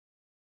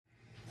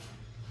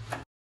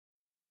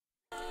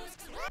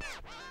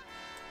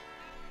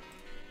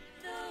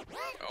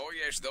Oh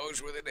yes,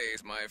 those were the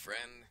days, my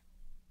friend.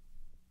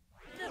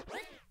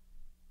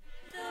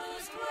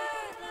 Those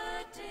were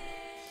the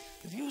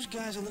days. If you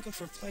guys are looking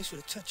for a place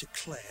with a touch of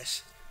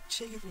class,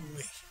 take it from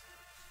me.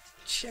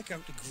 Check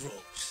out the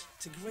Groves.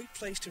 It's a great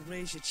place to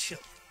raise your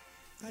children.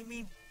 I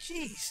mean,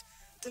 geez,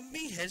 the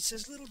meathead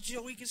says little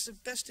Joey gets the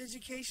best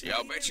education. Yeah,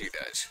 I'll bet she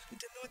does. With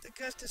the North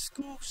Augusta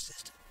school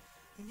system.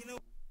 And you know...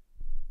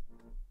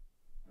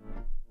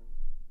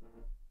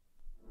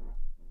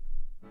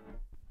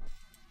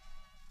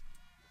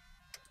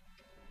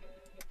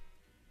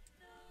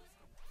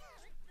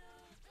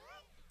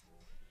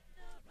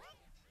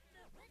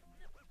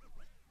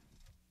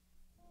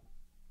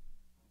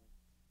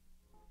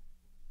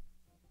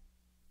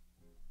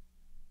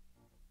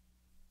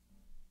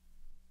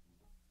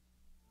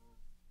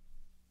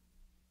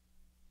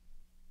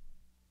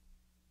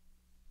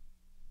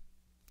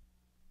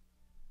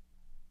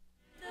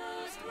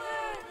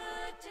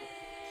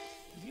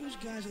 If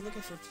you guys are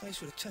looking for a place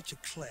with a touch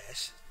of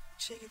class,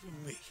 take it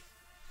from me.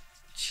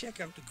 Check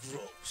out the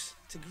Groves.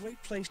 It's a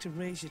great place to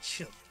raise your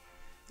children.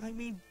 I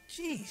mean,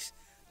 geez,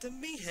 the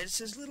meathead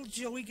says little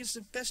Joey gets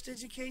the best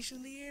education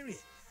in the area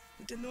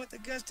with the North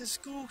Augusta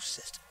school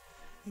system.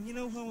 And you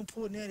know how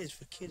important that is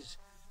for kids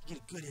to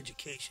get a good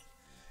education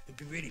and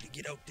be ready to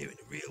get out there in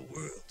the real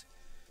world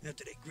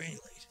after they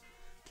granulate.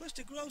 Plus,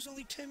 the Grove's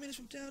only 10 minutes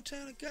from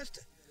downtown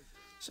Augusta.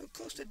 So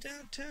close to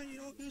downtown, you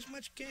don't use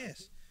much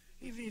gas,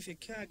 even if your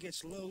car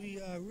gets low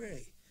ERA.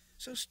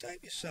 So stop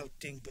yourself,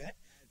 dingbat,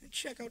 and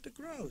check out the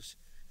Groves.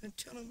 And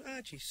tell them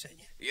Archie sent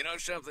you. You know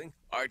something?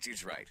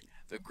 Archie's right.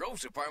 The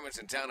Groves apartments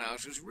and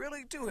townhouses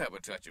really do have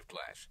a touch of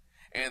class.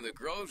 And the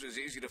Groves is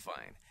easy to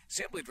find.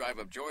 Simply drive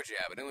up Georgia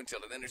Avenue until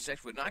it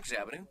intersects with Knox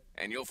Avenue,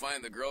 and you'll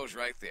find the Groves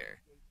right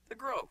there. The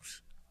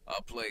Groves.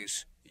 A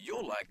place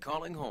you'll like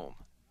calling home.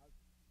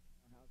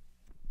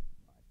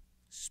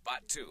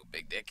 Spot 2,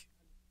 Big Dick.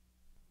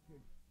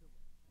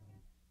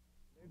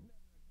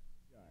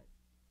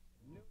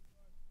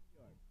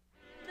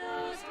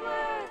 Those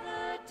were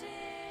the days.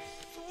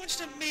 For once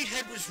the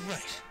meathead was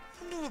right.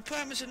 The new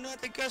apartments in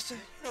North Augusta,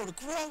 you know, the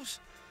Groves,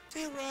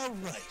 they're all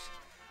right.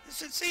 And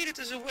since Edith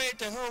is away at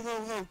the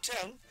Ho-Ho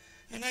Hotel,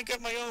 and I got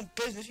my own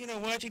business, you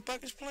know, Archie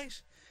Bucker's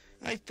place,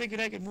 I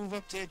figured I could move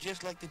up there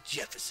just like the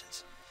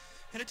Jeffersons.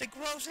 And at the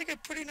Groves, they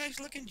got pretty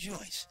nice-looking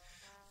joints.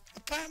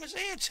 Apartments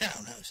and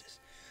townhouses.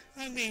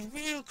 I mean,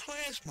 real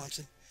class,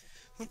 Munson.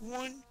 With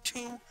 1, 2,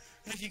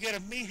 and if you got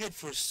a meathead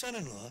for a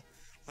son-in-law,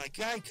 like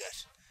I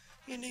got,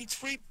 you need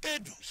 3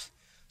 bedrooms.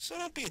 So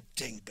don't be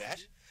a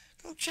dingbat.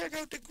 Go check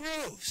out the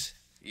Groves.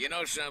 You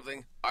know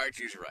something?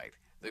 Archie's right.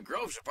 The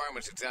Groves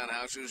apartments and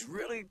townhouses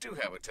really do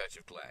have a touch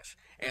of class.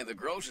 And the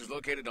Groves is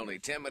located only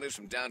 10 minutes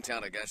from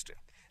downtown Augusta.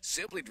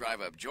 Simply drive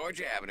up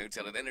Georgia Avenue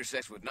till it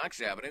intersects with Knox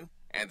Avenue,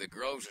 and the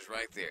Groves is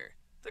right there.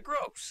 The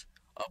Groves.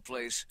 A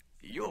place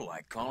you'll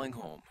like calling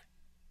home.